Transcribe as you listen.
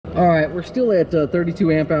All right, we're still at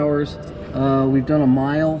 32 amp hours. We've done a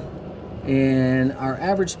mile, and our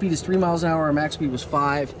average speed is 3 miles an hour. Our max speed was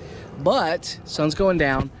 5, but sun's going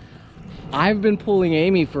down. I've been pulling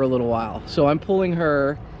Amy for a little while, so I'm pulling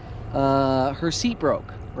her. Her seat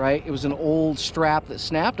broke, right? It was an old strap that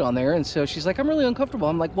snapped on there, and so she's like, I'm really uncomfortable.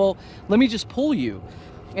 I'm like, well, let me just pull you.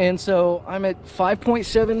 And so I'm at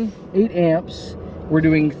 5.78 amps. We're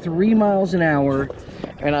doing 3 miles an hour,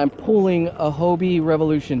 and I'm pulling a Hobie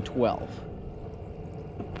Revolution 12.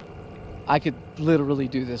 I could literally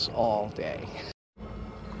do this all day.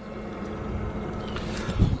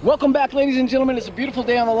 Welcome back, ladies and gentlemen. It's a beautiful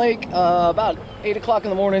day on the lake. About 8 o'clock in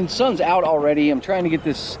the morning. Sun's out already. I'm trying to get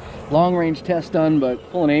this long range test done, but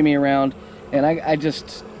pulling Amy around, and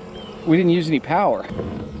we didn't use any power.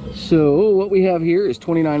 So what we have here is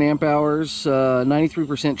 29 amp hours,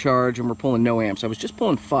 93% charge, and we're pulling no amps. I was just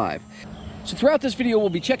pulling 5. So throughout this video, we'll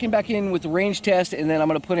be checking back in with the range test, and then I'm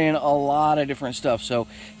going to put in a lot of different stuff. So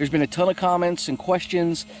there's been a ton of comments and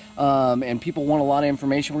questions, and people want a lot of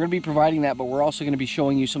information. We're going to be providing that, but we're also going to be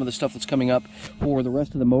showing you some of the stuff that's coming up for the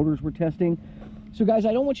rest of the motors we're testing. So guys,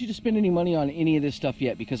 I don't want you to spend any money on any of this stuff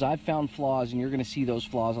yet, because I've found flaws, and you're going to see those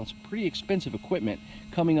flaws on some pretty expensive equipment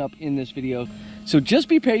coming up in this video. So just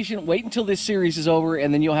be patient, wait until this series is over,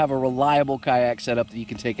 and then you'll have a reliable kayak setup that you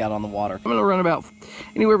can take out on the water. I'm going to run about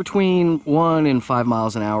anywhere between 1 and 5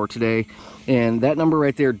 miles an hour today, and that number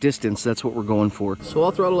right there, distance, that's what we're going for. So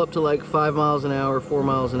I'll throttle up to like 5 miles an hour, 4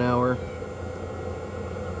 miles an hour.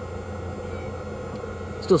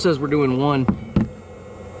 Still says we're doing 1,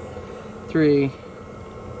 3.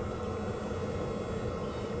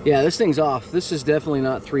 Yeah, this thing's off. This is definitely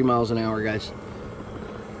not 3 miles an hour, guys.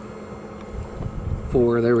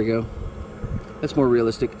 4, there we go. That's more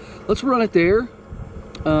realistic. Let's run it there.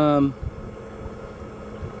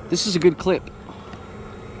 This is a good clip.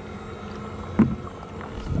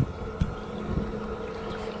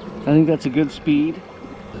 I think that's a good speed.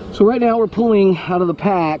 So right now we're pulling out of the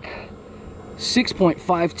pack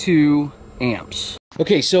 6.52 amps.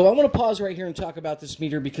 Okay, so I want to pause right here and talk about this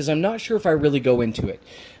meter, because I'm not sure if I really go into it.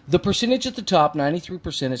 The percentage at the top,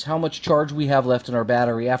 93%, is how much charge we have left in our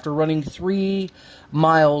battery after running 3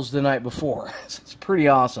 miles the night before. It's pretty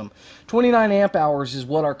awesome. 29 amp hours is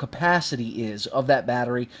what our capacity is of that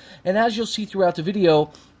battery, and as you'll see throughout the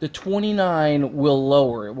video, the 29 will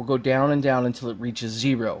lower. It will go down and down until it reaches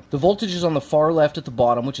 0. The voltage is on the far left at the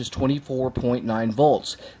bottom, which is 24.9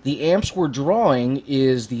 volts. The amps we're drawing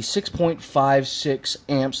is the 6.56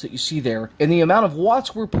 amps that you see there, and the amount of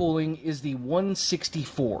watts we're pulling is the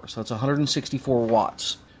 164, so that's 164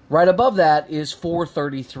 watts. Right above that is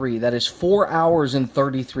 433. That is 4 hours and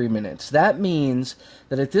 33 minutes. That means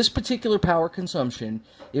that at this particular power consumption,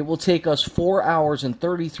 it will take us 4 hours and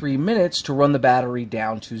 33 minutes to run the battery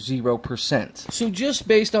down to 0%. So just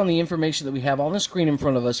based on the information that we have on the screen in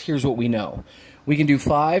front of us, here's what we know. We can do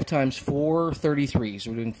 5 times 433.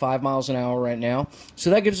 So we're doing 5 miles an hour right now. So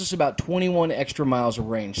that gives us about 21 extra miles of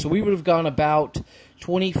range. So we would have gone about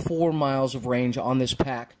 24 miles of range on this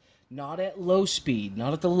pack. Not at low speed,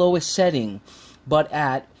 not at the lowest setting, but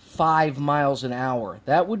at 5 miles an hour.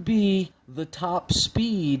 That would be the top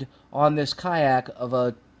speed on this kayak of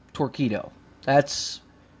a Torpedo. That's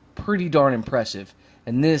pretty darn impressive.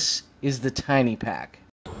 And this is the tiny pack.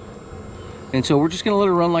 And so we're just going to let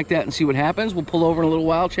her run like that and see what happens. We'll pull over in a little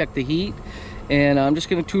while, check the heat, and I'm just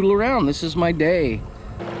going to tootle around. This is my day.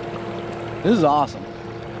 This is awesome.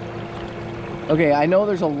 Okay, I know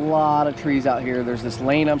there's a lot of trees out here. There's this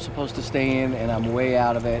lane I'm supposed to stay in, and I'm way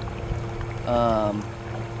out of it.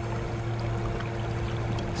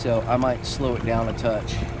 So I might slow it down a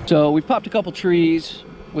touch. So we've popped a couple trees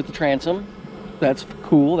with the transom. That's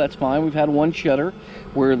cool, that's fine. We've had one shutter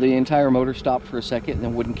where the entire motor stopped for a second and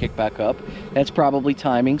then wouldn't kick back up. That's probably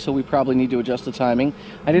timing, so we probably need to adjust the timing.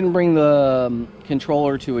 I didn't bring the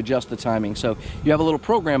controller to adjust the timing, so you have a little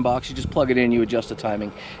program box, you just plug it in, you adjust the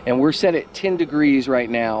timing. And we're set at 10 degrees right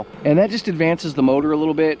now, and that just advances the motor a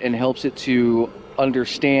little bit and helps it to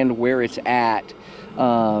understand where it's at,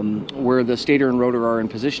 where the stator and rotor are in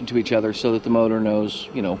position to each other, so that the motor knows,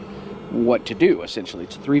 you know, what to do, essentially.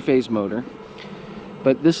 It's a 3-phase motor.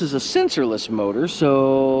 But this is a sensorless motor,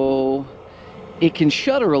 so it can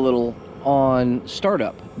shudder a little on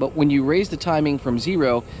startup. But when you raise the timing from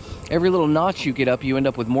 0, every little notch you get up, you end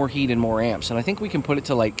up with more heat and more amps. And I think we can put it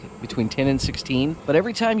to like between 10 and 16. But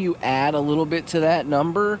every time you add a little bit to that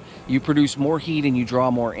number, you produce more heat and you draw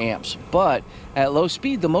more amps. But at low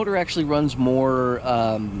speed, the motor actually runs more,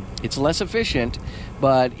 it's less efficient,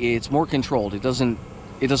 but it's more controlled. It doesn't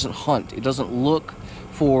hunt. It doesn't look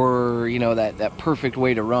for, you know, that perfect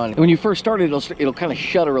way to run. When you first start it, it'll kind of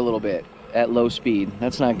shudder a little bit, at low speed.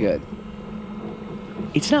 That's not good.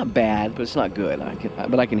 It's not bad, but it's not good.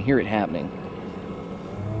 But I can hear it happening.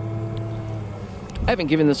 I haven't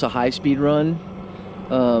given this a high-speed run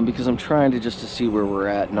because I'm trying to see where we're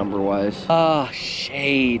at number-wise. Ah,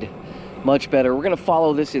 shade. Much better. We're going to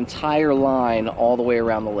follow this entire line all the way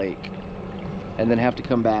around the lake and then have to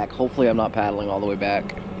come back. Hopefully I'm not paddling all the way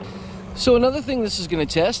back. So another thing this is going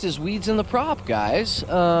to test is weeds in the prop, guys,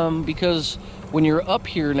 because when you're up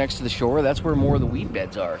here next to the shore, that's where more of the weed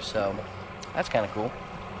beds are, so that's kind of cool.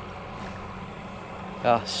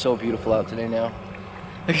 Ah, so beautiful out today now.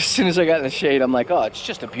 As soon as I got in the shade, I'm like, oh, it's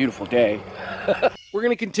just a beautiful day. We're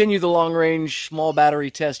going to continue the long-range small battery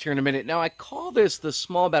test here in a minute. Now, I call this the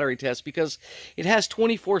small battery test because it has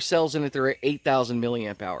 24 cells in it that are 8,000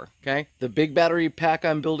 milliamp hour, okay? The big battery pack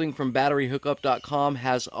I'm building from batteryhookup.com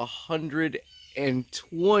has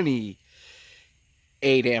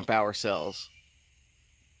 128 amp hour cells.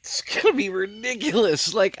 It's gonna be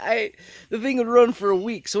ridiculous. Like, the thing would run for a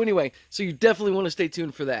week. So anyway, so you definitely want to stay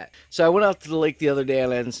tuned for that. So I went out to the lake the other day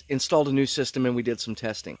and installed a new system and we did some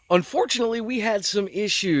testing. Unfortunately, we had some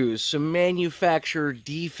issues, some manufacturer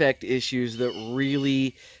defect issues that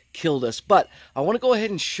really killed us. But I want to go ahead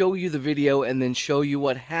and show you the video and then show you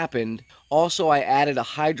what happened. Also, I added a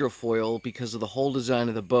hydrofoil because of the whole design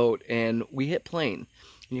of the boat and we hit plane.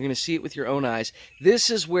 And you're going to see it with your own eyes. This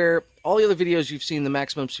is where all the other videos you've seen, the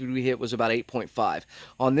maximum speed we hit was about 8.5.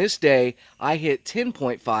 On this day, I hit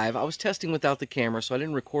 10.5. I was testing without the camera, so I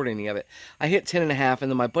didn't record any of it. I hit 10.5, and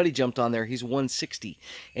then my buddy jumped on there. He's 160,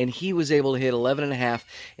 and he was able to hit 11.5.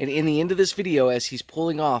 And in the end of this video, as he's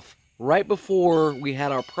pulling off, right before we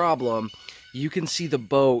had our problem, you can see the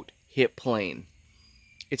boat hit plane.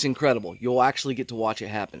 It's incredible. You'll actually get to watch it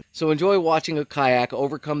happen. So enjoy watching a kayak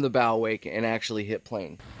overcome the bow wake and actually hit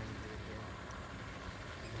plane.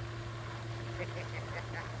 Oh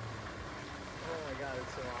my God,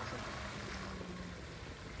 it's so awesome.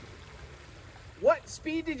 What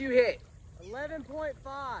speed did you hit?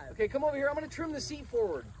 11.5. Okay, come over here. I'm going to trim the seat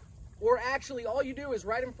forward. Or actually, all you do is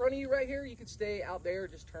right in front of you right here. You can stay out there,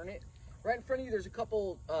 just turn it. Right in front of you, there's a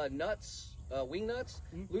couple nuts, wing nuts.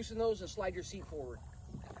 Loosen those and slide your seat forward.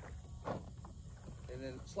 And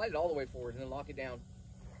then slide it all the way forward and then lock it down.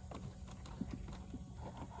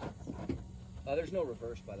 There's no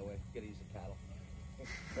reverse, by the way. You gotta use the paddle.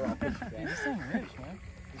 Or I'll push it down. This thing rips, man.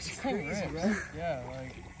 This thing rips, right? Yeah,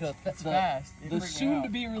 like, it's fast. The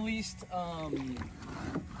soon-to-be-released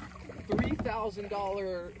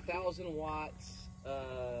 $3,000, 1,000 watts,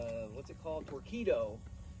 what's it called, Torpedo,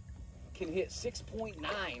 can hit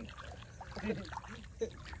 6.9.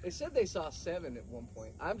 They said they saw 7 at one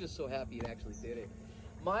point. I'm just so happy it actually did it.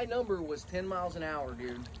 My number was 10 miles an hour,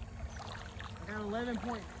 dude. I got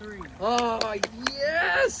 11.3. Oh,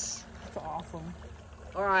 yes! That's awesome.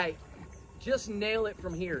 All right, just nail it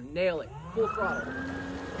from here. Nail it. Full throttle.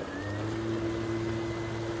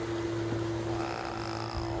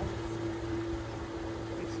 Wow.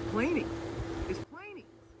 It's planing. It's planing.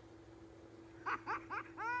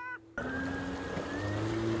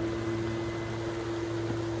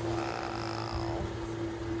 Wow.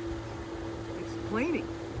 It's planing.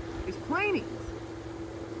 It's planing.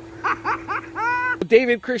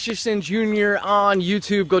 David Christensen Jr. on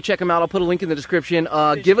YouTube. Go check him out. I'll put a link in the description.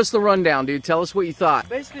 Give us the rundown, dude. Tell us what you thought.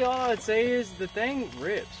 Basically, all I'd say is the thing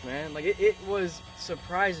rips, man. Like, it was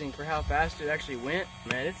surprising for how fast it actually went.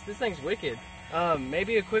 Man, this thing's wicked.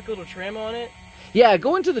 Maybe a quick little trim on it. Yeah,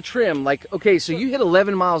 go into the trim. Like, okay, so you hit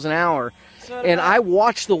 11 miles an hour, and I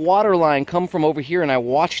watched the water line come from over here, and I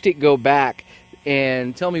watched it go back.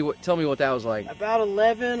 And tell me what that was like. About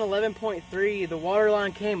 11.3, the water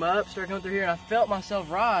line came up, started going through here, and I felt myself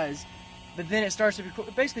rise. But then it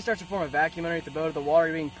basically starts to form a vacuum underneath the boat, the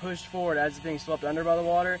water being pushed forward as it's being swept under by the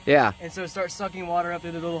water. Yeah. And so it starts sucking water up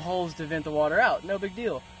through the little holes to vent the water out. No big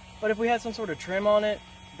deal. But if we had some sort of trim on it,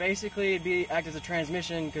 basically it'd act as a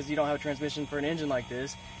transmission, because you don't have a transmission for an engine like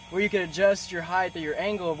this, where you could adjust your height or your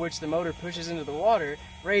angle of which the motor pushes into the water,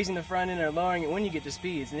 raising the front end or lowering it when you get to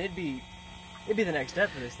speeds, and it'd be the next step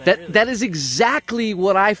for this thing. That is exactly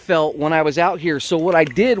what I felt when I was out here. So what I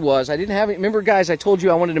did was, I didn't have it. Remember, guys, I told you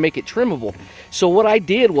I wanted to make it trimmable. So what I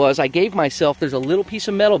did was, I gave myself, there's a little piece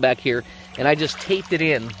of metal back here, and I just taped it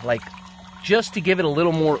in, like, just to give it a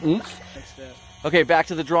little more oomph. Next step. Okay, back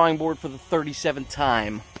to the drawing board for the 37th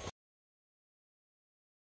time.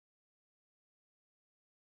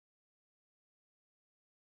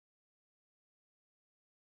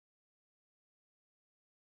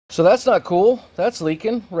 So that's not cool. That's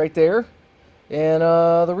leaking right there. And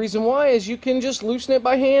the reason why is you can just loosen it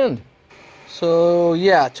by hand. So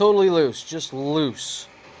yeah, totally loose, just loose.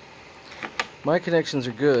 My connections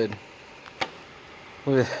are good.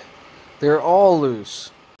 Look at, they're all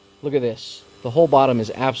loose. Look at this. The whole bottom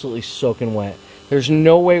is absolutely soaking wet. There's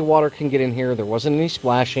no way water can get in here. There wasn't any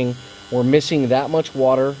splashing. We're missing that much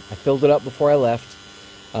water. I filled it up before I left.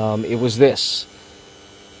 It was this.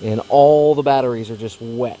 And all the batteries are just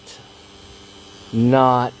wet.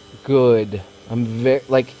 Not good. I'm very,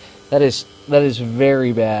 like, that is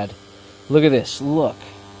very bad. Look at this. Look.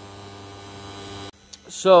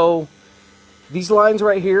 So these lines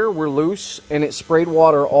right here were loose, and it sprayed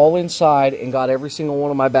water all inside and got every single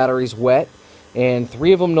one of my batteries wet, and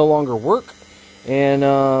 3 of them no longer work. And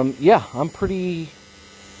yeah, I'm pretty,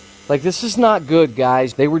 like, this is not good,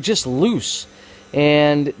 guys. They were just loose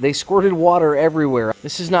and they squirted water everywhere.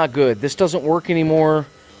 This is not good. This doesn't work anymore.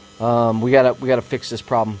 We gotta fix this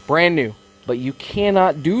problem. Brand new. But you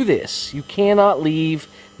cannot do this. You cannot leave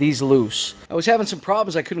these loose. I was having some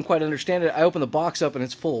problems. I couldn't quite understand it. I opened the box up and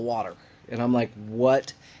it's full of water. And I'm like,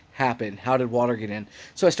 what happened? How did water get in?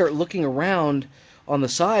 So I start looking around on the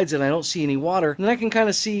sides and I don't see any water. And then I can kind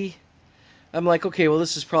of see, I'm like, okay, well,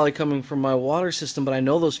 this is probably coming from my water system, but I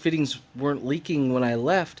know those fittings weren't leaking when I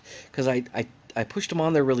left because I pushed them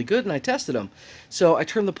on there really good and I tested them. So I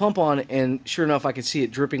turned the pump on and sure enough, I could see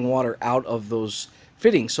it dripping water out of those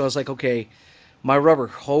fittings. So I was like, okay, my rubber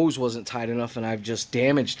hose wasn't tight enough and I've just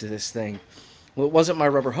damaged this thing. Well, it wasn't my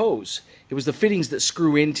rubber hose. It was the fittings that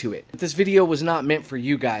screw into it. This video was not meant for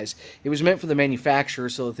you guys. It was meant for the manufacturer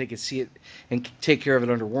so that they could see it and take care of it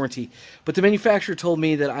under warranty. But the manufacturer told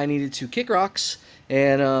me that I needed to kick rocks,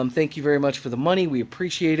 and thank you very much for the money. We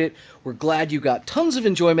appreciate it. We're glad you got tons of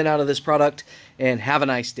enjoyment out of this product, and have a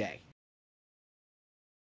nice day.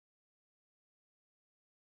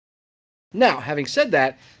 Now, having said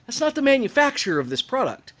that, that's not the manufacturer of this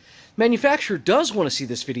product. Manufacturer does want to see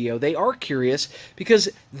this video. They are curious because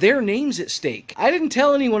their name's at stake. I didn't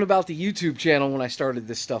tell anyone about the YouTube channel when I started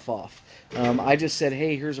this stuff off. I just said,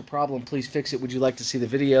 hey, here's a problem. Please fix it. Would you like to see the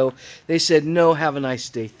video? They said, no, have a nice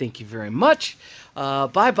day. Thank you very much.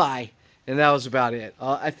 Bye-bye. And that was about it.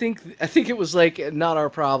 I think it was like, not our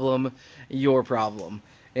problem, your problem.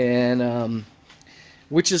 And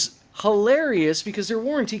which is hilarious because their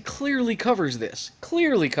warranty clearly covers this.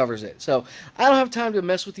 Clearly covers it. So I don't have time to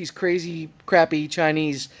mess with these crazy, crappy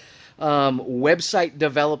Chinese website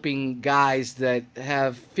developing guys that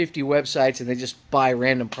have 50 websites and they just buy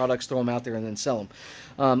random products, throw them out there, and then sell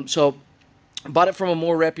them. So I bought it from a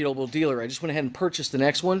more reputable dealer. I just went ahead and purchased the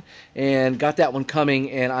next one and got that one coming,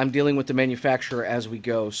 and I'm dealing with the manufacturer as we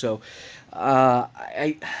go. So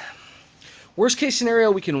worst case scenario,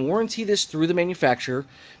 we can warranty this through the manufacturer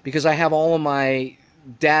because I have all of my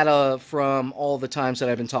data from all the times that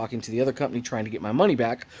I've been talking to the other company trying to get my money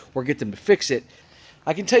back or get them to fix it.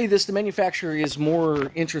 I can tell you this, the manufacturer is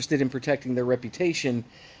more interested in protecting their reputation,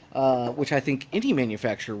 which I think any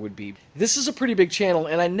manufacturer would be. This is a pretty big channel,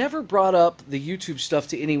 and I never brought up the YouTube stuff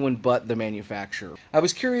to anyone but the manufacturer. I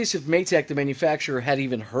was curious if Maytech, the manufacturer, had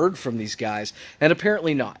even heard from these guys, and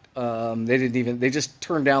apparently not. They just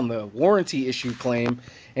turned down the warranty issue claim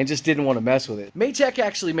and just didn't want to mess with it. Maytech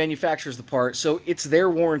actually manufactures the part, so it's their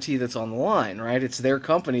warranty that's on the line, right? It's their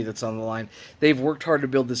company that's on the line. They've worked hard to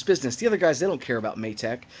build this business. The other guys, they don't care about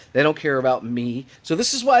Maytech. They don't care about me. So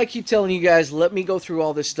this is why I keep telling you guys, let me go through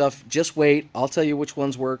all this stuff. Just wait. I'll tell you which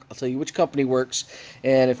ones work. I'll tell you which company works.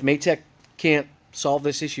 And if Maytech can't solve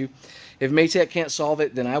this issue, if Maytech can't solve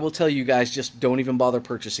it, then I will tell you guys, just don't even bother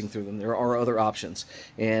purchasing through them. There are other options,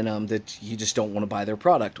 and that you just don't want to buy their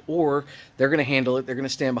product. Or they're going to handle it, they're going to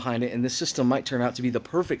stand behind it, and this system might turn out to be the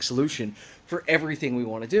perfect solution for everything we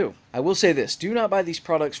want to do. I will say this, do not buy these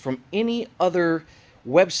products from any other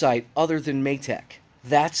website other than Maytech.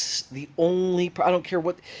 That's the only, I don't care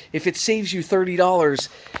what, if it saves you $30,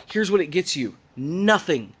 here's what it gets you.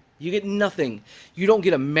 Nothing. You get nothing. You don't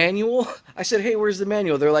get a manual. I said, hey, where's the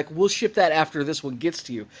manual? They're like, we'll ship that after this one gets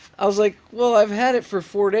to you. I was like, well, I've had it for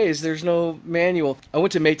 4 days. There's no manual. I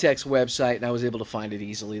went to Maytech's website and I was able to find it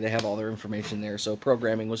easily. They have all their information there, so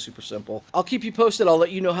programming was super simple. I'll keep you posted. I'll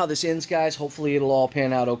let you know how this ends, guys. Hopefully it'll all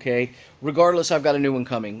pan out okay. Regardless, I've got a new one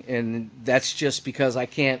coming, and that's just because I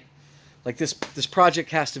can't, like, this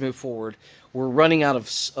project has to move forward. We're running out of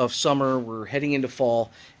summer, we're heading into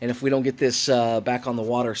fall, and if we don't get this back on the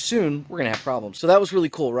water soon, we're going to have problems. So that was really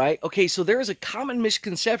cool, right? Okay, so there is a common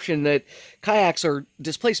misconception that kayaks are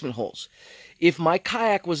displacement holes. If my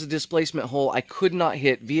kayak was a displacement hole, I could not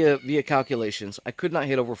hit, via calculations, I could not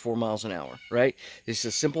hit over 4 miles an hour, right? It's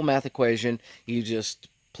a simple math equation. You just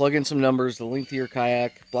plug in some numbers, the length of your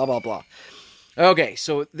kayak, blah, blah, blah. Okay,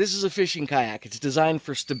 so this is a fishing kayak. It's designed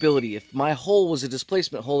for stability. If my hull was a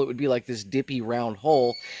displacement hull, it would be like this dippy round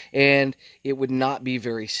hull, and it would not be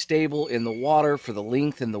very stable in the water for the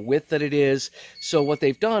length and the width that it is. So what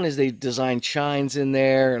they've done is they've designed chines in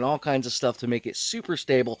there and all kinds of stuff to make it super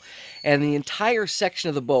stable. And the entire section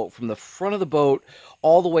of the boat, from the front of the boat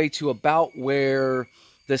all the way to about where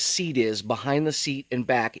the seat is, behind the seat and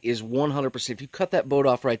back, is 100%. If you cut that boat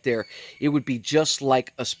off right there, it would be just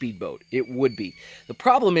like a speedboat. It would be. The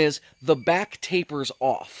problem is the back tapers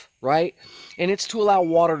off, right? And it's to allow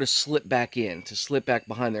water to slip back in, to slip back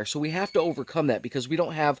behind there. So we have to overcome that because we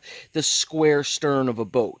don't have the square stern of a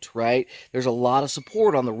boat, right? There's a lot of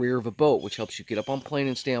support on the rear of a boat, which helps you get up on plane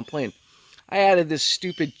and stay on plane. I added this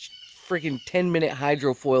stupid freaking 10-minute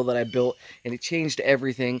hydrofoil that I built, and it changed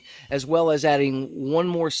everything, as well as adding one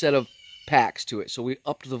more set of packs to it. So we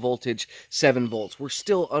upped the voltage 7 volts. We're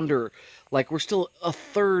still under, like, we're still a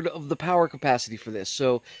third of the power capacity for this.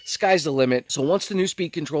 So sky's the limit. So once the new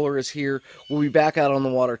speed controller is here, we'll be back out on the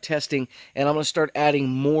water testing, and I'm going to start adding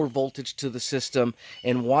more voltage to the system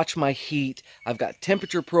and watch my heat. I've got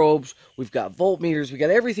temperature probes, we've got voltmeters, we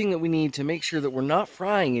got everything that we need to make sure that we're not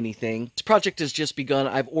frying anything. This project has just begun.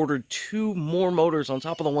 I've ordered 2 more motors on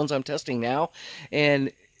top of the ones I'm testing now,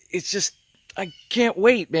 and it's just, I can't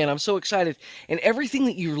wait, man. I'm so excited. And everything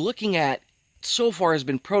that you're looking at so far has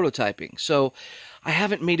been prototyping. So I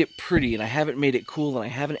haven't made it pretty, and I haven't made it cool, and I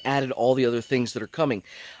haven't added all the other things that are coming.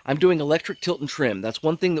 I'm doing electric tilt and trim. That's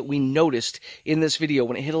one thing that we noticed in this video.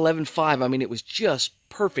 When it hit 11.5, I mean, it was just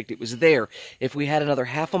perfect. It was there. If we had another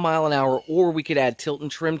half a mile an hour, or we could add tilt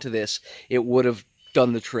and trim to this, it would have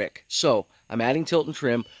done the trick. So I'm adding tilt and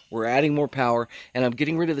trim, we're adding more power, and I'm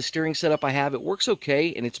getting rid of the steering setup I have. It works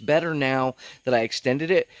okay, and it's better now that I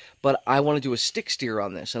extended it, but I want to do a stick steer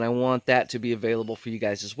on this, and I want that to be available for you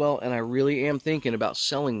guys as well, and I really am thinking about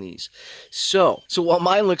selling these. So while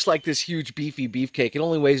mine looks like this huge beefy beefcake, it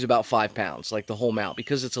only weighs about 5 pounds, like the whole mount,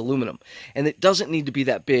 because it's aluminum, and it doesn't need to be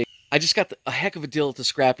that big. I just got a heck of a deal at the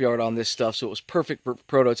scrapyard on this stuff, so it was perfect for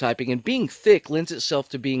prototyping. And being thick lends itself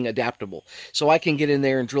to being adaptable. So I can get in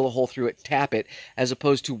there and drill a hole through it, tap it, as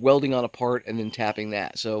opposed to welding on a part and then tapping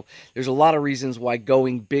that. So there's a lot of reasons why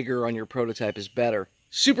going bigger on your prototype is better.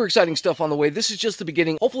 Super exciting stuff on the way. This is just the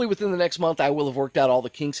beginning. Hopefully within the next month I will have worked out all the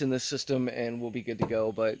kinks in this system and we'll be good to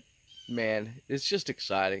go. But man, it's just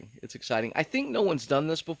exciting. It's exciting. I think no one's done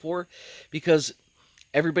this before because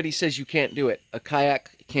everybody says you can't do it. A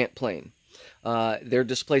kayak can't plane. They're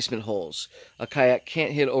displacement holes. A kayak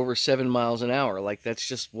can't hit over 7 miles an hour. Like, that's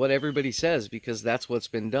just what everybody says because that's what's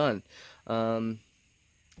been done.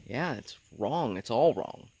 Yeah, it's wrong. It's all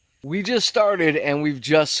wrong. We just started and we've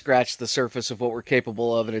just scratched the surface of what we're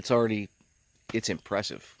capable of, and it's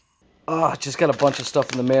impressive. Just got a bunch of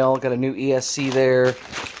stuff in the mail. Got a new ESC there.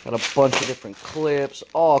 Got a bunch of different clips.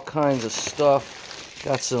 All kinds of stuff.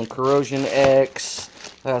 Got some Corrosion X.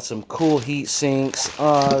 Got some cool heat sinks.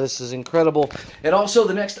 This is incredible. And also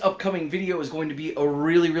the next upcoming video is going to be a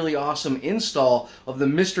really, really awesome install of the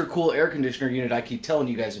Mr. Cool air conditioner unit I keep telling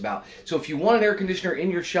you guys about. So if you want an air conditioner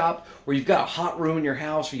in your shop, or you've got a hot room in your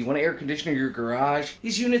house, or you want to air conditioner your garage,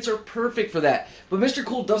 these units are perfect for that. But Mr.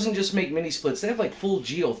 Cool doesn't just make mini splits. They have like full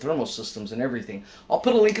geothermal systems and everything. I'll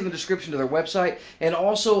put a link in the description to their website, and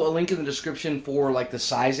also a link in the description for like the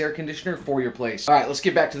size air conditioner for your place. All right, let's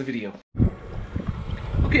get back to the video.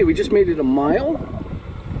 Okay, we just made it a mile,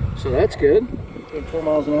 so that's good. 4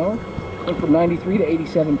 miles an hour. Went from 93 to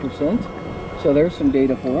 87%, so there's some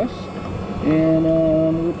data for us. And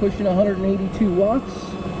we're pushing 182 watts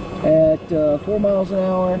at 4 miles an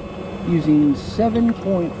hour using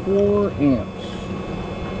 7.4 amps.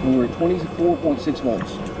 And we're at 24.6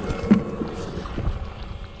 volts.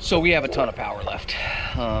 So we have a ton of power left.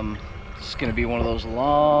 It's going to be one of those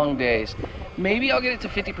long days. Maybe I'll get it to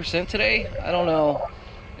 50% today. I don't know.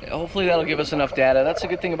 Hopefully that'll give us enough data. That's a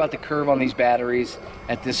good thing about the curve on these batteries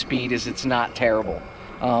at this speed, is it's not terrible.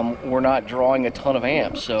 We're not drawing a ton of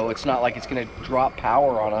amps, so it's not like it's going to drop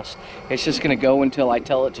power on us. It's just going to go until I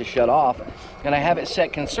tell it to shut off. And I have it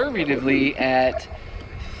set conservatively at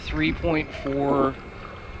 3.4,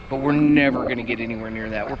 but we're never going to get anywhere near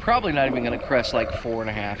that. We're probably not even going to crest like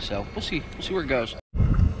 4.5, so we'll see. We'll see where it goes.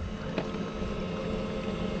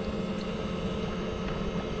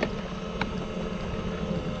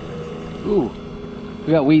 Ooh,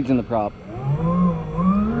 we got weeds in the prop.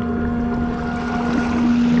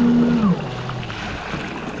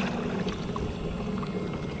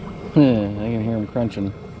 I can hear them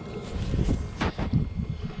crunching.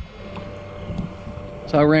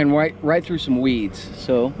 So I ran right through some weeds,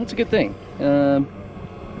 so that's a good thing.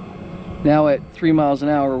 Now at 3 miles an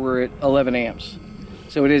hour, we're at 11 amps.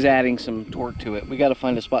 So it is adding some torque to it. We got to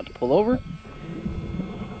find a spot to pull over.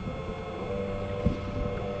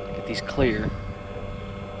 Get these clear.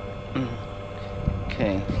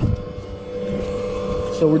 Okay.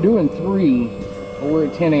 So we're doing 3, but we're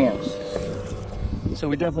at 10 amps. So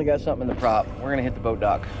we definitely got something in the prop. We're gonna hit the boat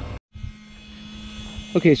dock.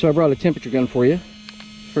 Okay, so I brought a temperature gun for you.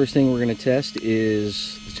 First thing we're gonna test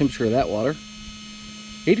is the temperature of that water.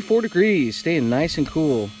 84 degrees, staying nice and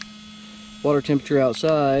cool. Water temperature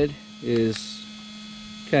outside is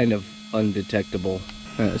kind of undetectable.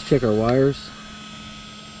 All right, let's check our wires.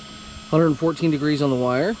 114 degrees on the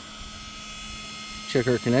wire. Check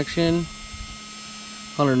our connection.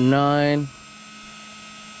 109,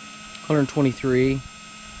 123,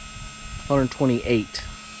 128.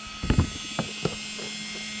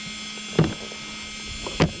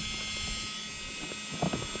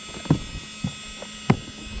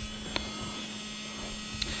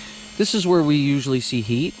 This is where we usually see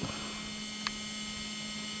heat.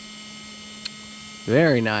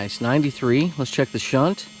 Very nice. 93. Let's check the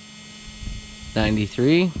shunt.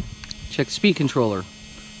 93. Check the speed controller.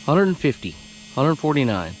 150.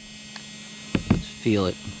 149. Let's feel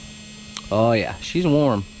it. Oh yeah, she's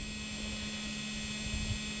warm.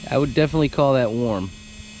 I would definitely call that warm.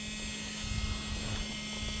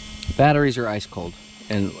 Batteries are ice cold.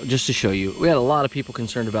 And just to show you, we had a lot of people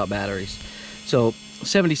concerned about batteries. So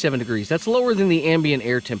 77 degrees. That's lower than the ambient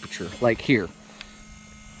air temperature, like here.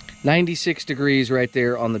 96 degrees right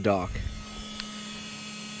there on the dock.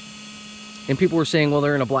 And people were saying, well,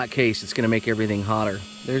 they're in a black case, it's going to make everything hotter.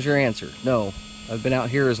 There's your answer. No, I've been out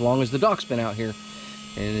here as long as the dock's been out here,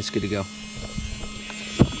 and it's good to go.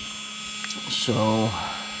 So,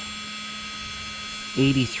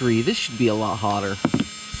 83. This should be a lot hotter.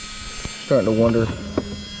 Starting to wonder.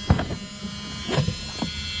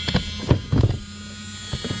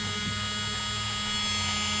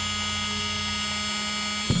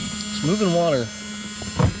 It's moving water.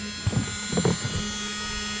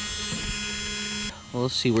 Well,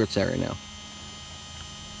 let's see where it's at right now.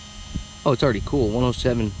 Oh, it's already cool.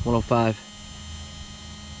 107, 105.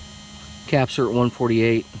 Caps are at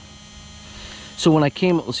 148. So when I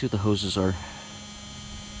came up, let's see what the hoses are.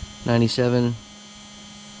 97,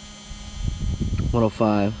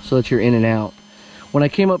 105. So that's your in and out. When I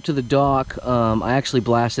came up to the dock, I actually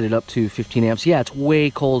blasted it up to 15 amps. Yeah, it's way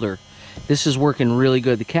colder. This is working really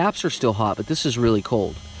good. The caps are still hot, but this is really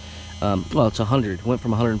cold. Well, it's 100. Went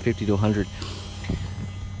from 150 to 100.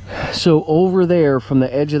 So over there, from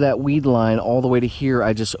the edge of that weed line all the way to here,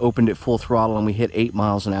 I just opened it full throttle and we hit 8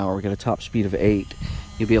 miles an hour. We got a top speed of 8.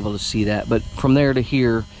 You'll be able to see that. But from there to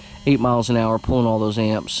here, 8 miles an hour, pulling all those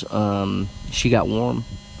amps, she got warm.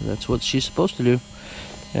 That's what she's supposed to do.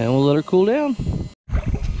 And we'll let her cool down.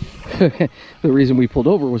 The reason we pulled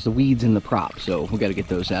over was the weeds in the prop, so we got to get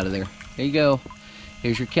those out of there. There you go.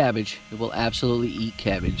 Here's your cabbage. It will absolutely eat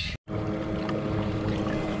cabbage.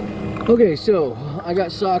 Okay, so I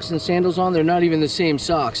got socks and sandals on. They're not even the same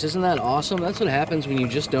socks. Isn't that awesome? That's what happens when you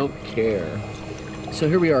just don't care. So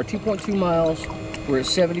here we are, 2.2 miles. We're at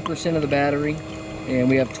 70% of the battery, and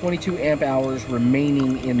we have 22 amp hours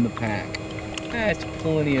remaining in the pack. That's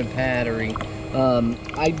plenty of battery.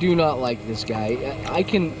 I do not like this guy. I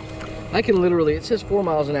can literally, it says 4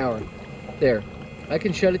 miles an hour. There. I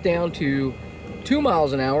can shut it down to 2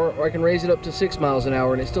 miles an hour, or I can raise it up to 6 miles an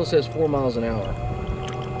hour, and it still says 4 miles an hour.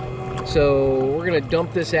 So we're gonna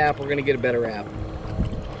dump this app, we're gonna get a better app.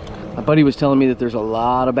 My buddy was telling me that there's a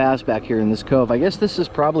lot of bass back here in this cove. I guess this is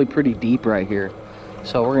probably pretty deep right here.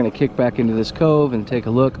 So we're gonna kick back into this cove and take a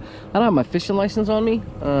look. I don't have my fishing license on me.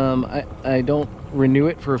 I don't renew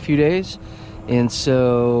it for a few days. And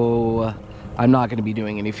so I'm not gonna be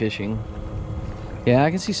doing any fishing. Yeah, I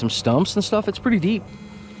can see some stumps and stuff. It's pretty deep.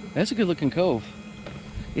 That's a good looking cove.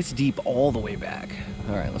 It's deep all the way back.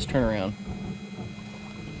 All right, let's turn around.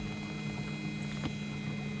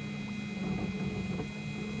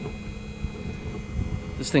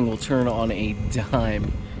 This thing will turn on a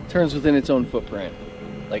dime. Turns within its own footprint.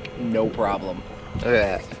 Like, no problem. Look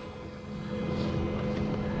at that.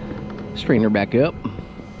 Straighten her back up.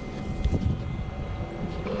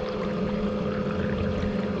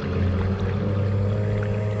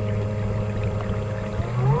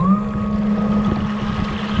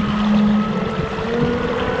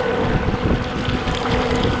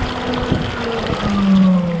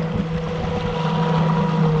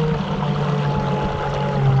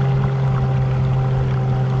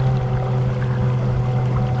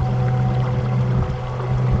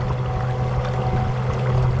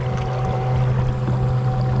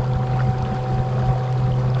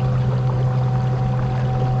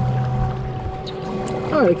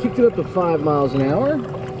 I kicked it up to 5 miles an hour.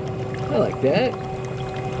 I like that.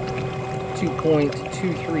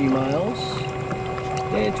 2.23 miles.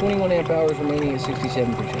 And 21 amp hours remaining at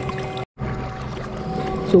 67%.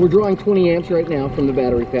 So we're drawing 20 amps right now from the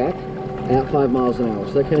battery pack at 5 miles an hour.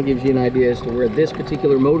 So that kind of gives you an idea as to where this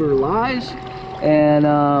particular motor lies. And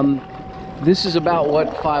this is about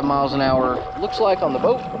what 5 miles an hour looks like on the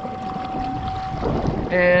boat.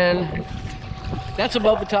 And that's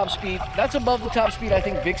above the top speed. That's above the top speed I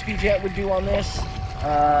think Bixpy Jet would do on this.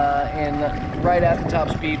 And right at the top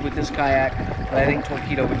speed with this kayak that I think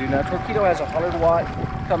Torpedo would do. Now Torpedo has 100 watt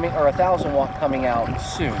coming, or 1,000 watt coming out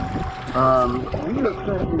soon. We are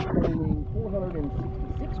currently claiming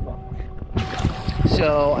 466 watts.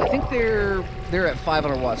 So I think they're at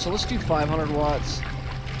 500 watts. So let's do 500 watts.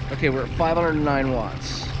 Okay, we're at 509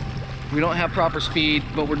 watts. We don't have proper speed,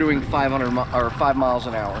 but we're doing 5 miles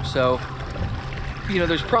an hour. So, you know,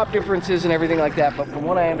 there's prop differences and everything like that, but from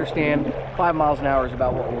what I understand, 5 miles an hour is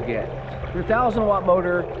about what we'll get. Your 1,000 watt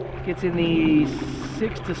motor gets in the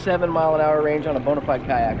 6 to 7 mile an hour range on a bona fide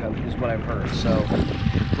kayak, is what I've heard. So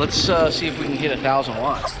let's see if we can hit 1,000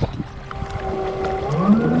 watts.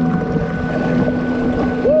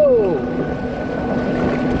 Whoa!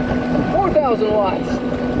 4,000 watts!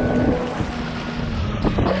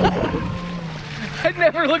 I'd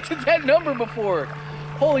never looked at that number before.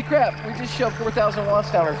 Holy crap, we just shoved 4,000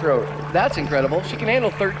 watts down her throat. That's incredible. She can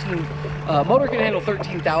handle motor can handle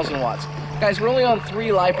 13,000 watts. Guys, we're only on 3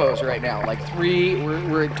 lipos right now. Like 3,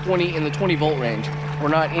 we're at 20, in the 20 volt range. We're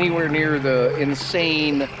not anywhere near the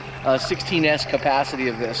insane 16S capacity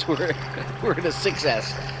of this. We're at a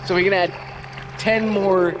 6S. So we can add 10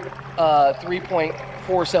 more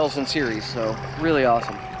 3.4 cells in series. So really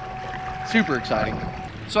awesome. Super exciting.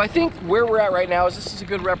 So I think where we're at right now is this is a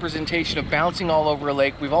good representation of bouncing all over a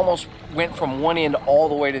lake. We've almost went from one end all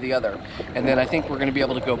the way to the other. And then I think we're gonna be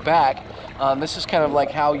able to go back. This is kind of like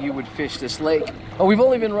how you would fish this lake. We've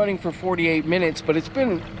only been running for 48 minutes, but it's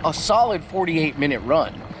been a solid 48-minute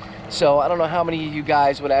run. So I don't know how many of you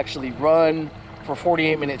guys would actually run for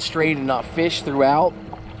 48 minutes straight and not fish throughout.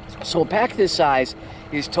 So a pack this size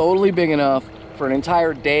is totally big enough for an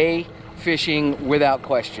entire day fishing without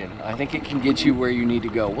question. I think it can get you where you need to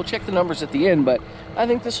go. We'll check the numbers at the end, but I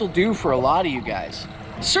think this will do for a lot of you guys.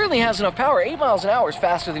 It certainly has enough power. 8 miles an hour is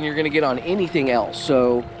faster than you're gonna get on anything else.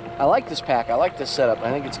 So I like this pack, I like this setup,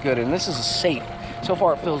 I think it's good, and this is safe. So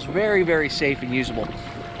far it feels very, very safe and usable.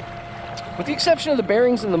 With the exception of the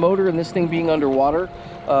bearings and the motor and this thing being underwater,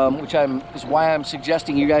 which is why I'm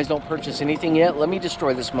suggesting you guys don't purchase anything yet. Let me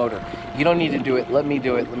destroy this motor. You don't need to do it, let me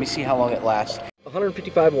do it. Let me see how long it lasts.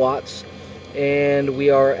 155 watts, and we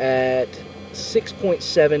are at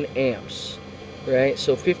 6.7 amps, right?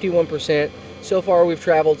 So 51%. So far we've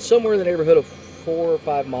traveled somewhere in the neighborhood of 4 or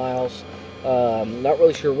 5 miles. Not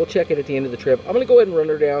really sure. We'll check it at the end of the trip. I'm gonna go ahead and run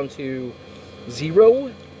her down to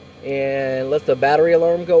 0 and let the battery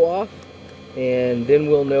alarm go off, and then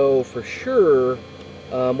we'll know for sure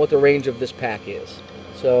what the range of this pack is.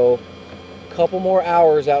 So a couple more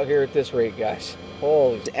hours out here at this rate, guys.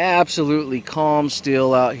 Oh, it's absolutely calm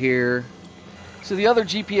still out here. So the other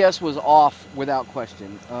GPS was off without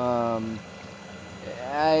question.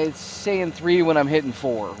 It's saying 3 when I'm hitting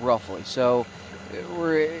 4, roughly. So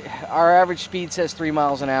our average speed says 3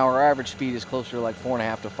 miles an hour. Our average speed is closer to like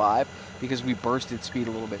 4.5 to 5 because we bursted speed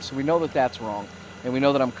a little bit. So we know that that's wrong. And we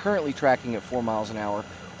know that I'm currently tracking at 4 miles an hour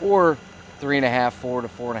or 3.5, 4 to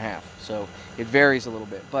 4.5. So it varies a little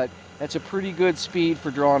bit, but that's a pretty good speed for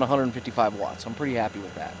drawing 155 watts. I'm pretty happy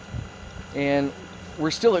with that. And we're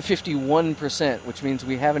still at 51%, which means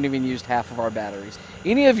we haven't even used half of our batteries.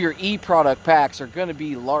 Any of your E-product packs are gonna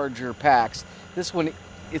be larger packs. This one,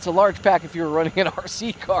 it's a large pack if you're running an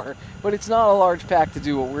RC car, but it's not a large pack to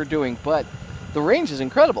do what we're doing. But the range is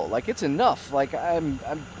incredible. Like, it's enough. Like, I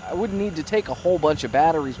wouldn't need to take a whole bunch of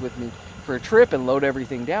batteries with me for a trip and load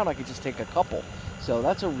everything down. I could just take a couple. So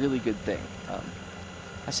that's a really good thing.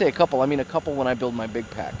 I say a couple, I mean a couple when I build my big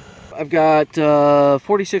pack. I've got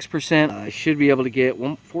 46%. I should be able to get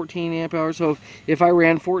 14 amp hours. So if I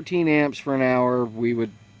ran 14 amps for an hour, we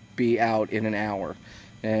would be out in an hour.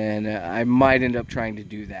 And I might end up trying to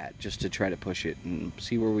do that just to try to push it and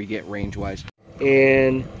see where we get range-wise.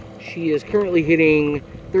 And she is currently hitting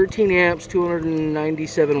 13 amps,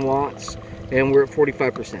 297 watts, and we're at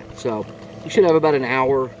 45%. So you should have about an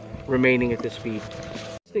hour remaining at this speed.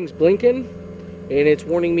 This thing's blinking, and it's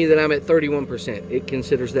warning me that I'm at 31%. It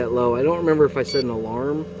considers that low. I don't remember if I set an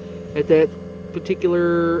alarm at that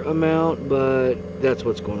particular amount, but that's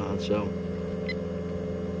what's going on. So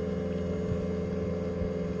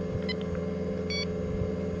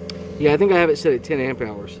yeah, I think I have it set at 10 amp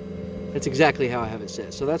hours. That's exactly how I have it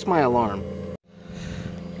set. So that's my alarm.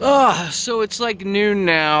 So it's like noon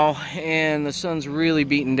now, and the sun's really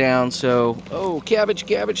beating down, so... Oh, cabbage,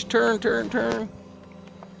 cabbage, turn, turn, turn.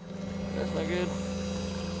 That's not good.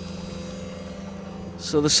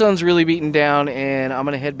 So the sun's really beating down, and I'm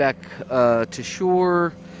going to head back to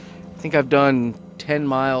shore. I think I've done 10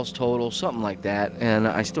 miles total, something like that, and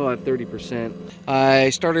I still have 30%. I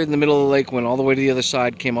started in the middle of the lake, went all the way to the other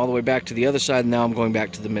side, came all the way back to the other side, and now I'm going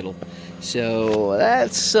back to the middle. So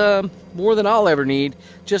that's more than I'll ever need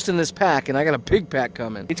just in this pack, and I got a big pack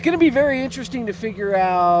coming. It's going to be very interesting to figure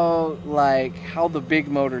out like how the big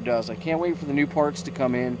motor does. I can't wait for the new parts to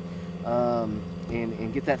come in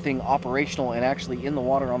and get that thing operational and actually in the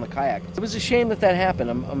water on the kayak. It was a shame that that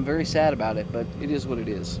happened. I'm very sad about it, but it is what it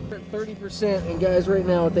is. We're at 30%, and guys, right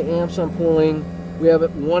now at the amps I'm pulling, we have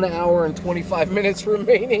 1 hour and 25 minutes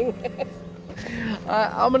remaining.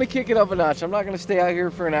 I'm gonna kick it up a notch. I'm not gonna stay out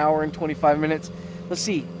here for 1 hour and 25 minutes. Let's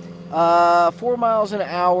see, 4 miles an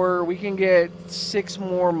hour. We can get 6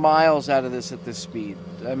 more miles out of this at this speed.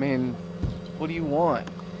 I mean, what do you want?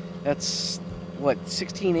 That's what,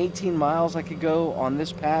 16, 18 miles I could go on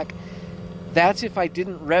this pack. That's if I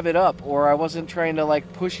didn't rev it up, or I wasn't trying to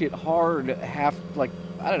like push it hard half, like,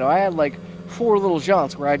 I don't know, I had like 4 little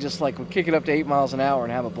jaunts where I just like would kick it up to 8 miles an hour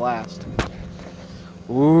and have a blast.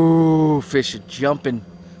 Ooh, fish are jumping.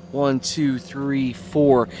 1, 2, 3,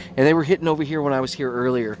 4. And they were hitting over here when I was here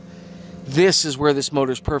earlier. This is where this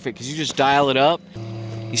motor's perfect, because you just dial it up.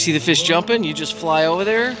 You see the fish jumping, you just fly over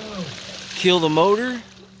there, kill the motor,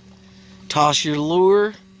 toss your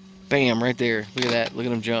lure, bam, right there. Look at that, look at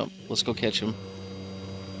them jump. Let's go catch them.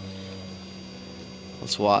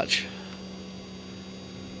 Let's watch.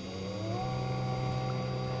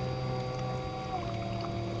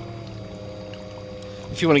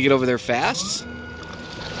 If you want to get over there fast,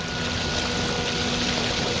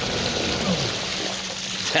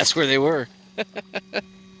 that's where they were.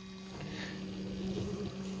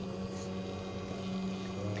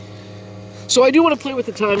 So I do want to play with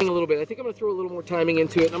the timing a little bit. I think I'm going to throw a little more timing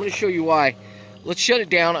into it, and I'm going to show you why. Let's shut it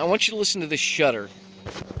down. I want you to listen to this shutter.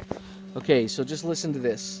 Okay, so just listen to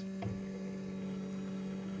this.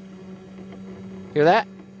 Hear that?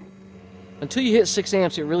 Until you hit 6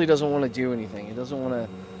 amps, it really doesn't want to do anything. It doesn't want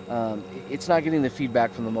to, it's not getting the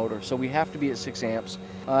feedback from the motor. So we have to be at 6 amps.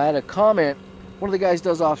 I had a comment, one of the guys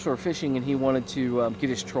does offshore fishing, and he wanted to get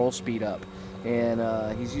his troll speed up.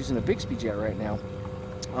 And he's using a bixpy jet right now.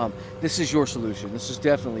 This is your solution. This is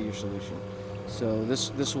definitely your solution. So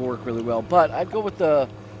this will work really well. But I'd go with the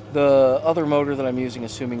other motor that I'm using,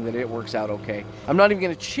 assuming that it works out okay. I'm not even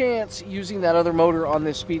going to chance using that other motor on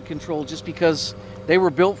this speed control just because they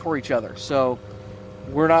were built for each other. So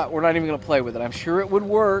we're not even going to play with it. I'm sure it would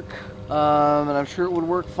work, and I'm sure it would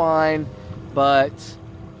work fine. But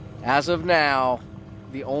as of now,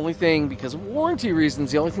 the only thing, because of warranty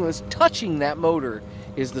reasons, the only thing that's touching that motor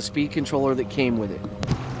is the speed controller that came with it.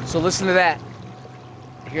 So listen to that.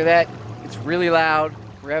 Hear that? It's really loud.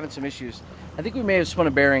 We're having some issues. I think we may have spun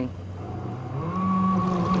a bearing.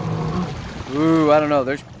 Ooh, I don't know.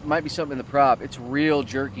 There might be something in the prop. It's real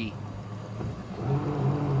jerky.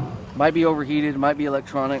 Might be overheated. Might be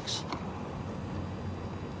electronics.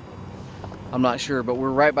 I'm not sure, but we're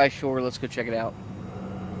right by shore. Let's go check it out.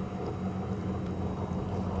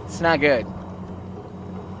 It's not good.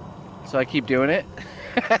 So I keep doing it.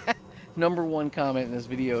 Number 1 comment in this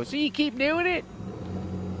video. So you keep doing it?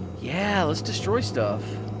 Yeah, let's destroy stuff.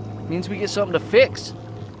 Means we get something to fix.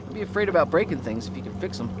 Don't be afraid about breaking things if you can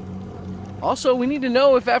fix them. Also, we need to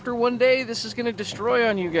know if after 1 day this is going to destroy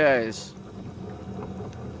on you guys.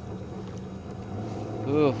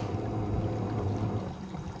 Ooh.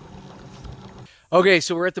 Okay,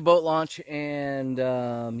 so we're at the boat launch, and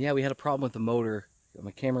yeah, we had a problem with the motor.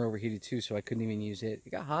 My camera overheated too, so I couldn't even use it. It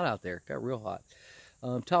got hot out there. It got real hot.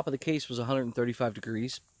 Top of the case was 135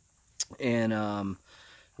 degrees, and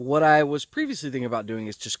what I was previously thinking about doing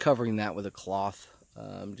is just covering that with a cloth,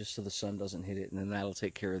 just so the sun doesn't hit it, and then that'll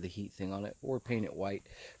take care of the heat thing on it, or paint it white.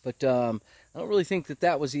 But I don't really think that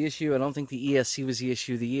that was the issue. I don't think the ESC was the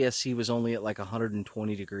issue. The ESC was only at like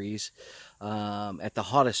 120 degrees at the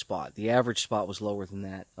hottest spot. The average spot was lower than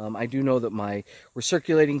that. I do know that my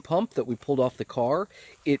recirculating pump that we pulled off the car,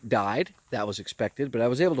 it died. That was expected, but I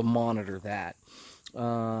was able to monitor that.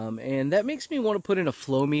 And that makes me want to put in a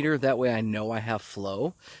flow meter. That way I know I have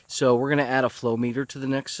flow. So we're going to add a flow meter to the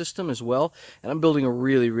next system as well. And I'm building a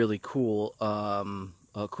really, really cool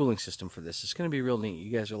cooling system for this. It's going to be real neat.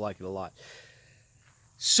 You guys will like it a lot.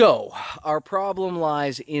 So our problem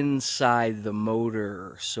lies inside the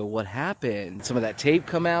motor. So what happened? Some of that tape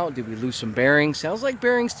come out? Did we lose some bearings? Sounds like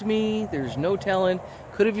bearings to me. There's no telling.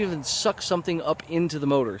 Could could have even sucked something up into the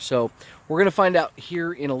motor. So we're going to find out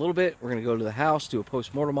here in a little bit. We're going to go to the house, do a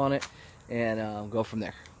post-mortem on it, and go from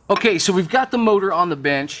there. Okay, so we've got the motor on the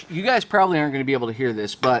bench. You guys probably aren't going to be able to hear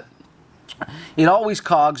this, but it always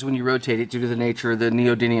cogs when you rotate it due to the nature of the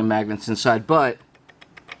neodymium magnets inside, but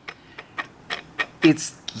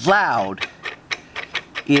it's loud.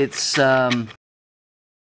 It's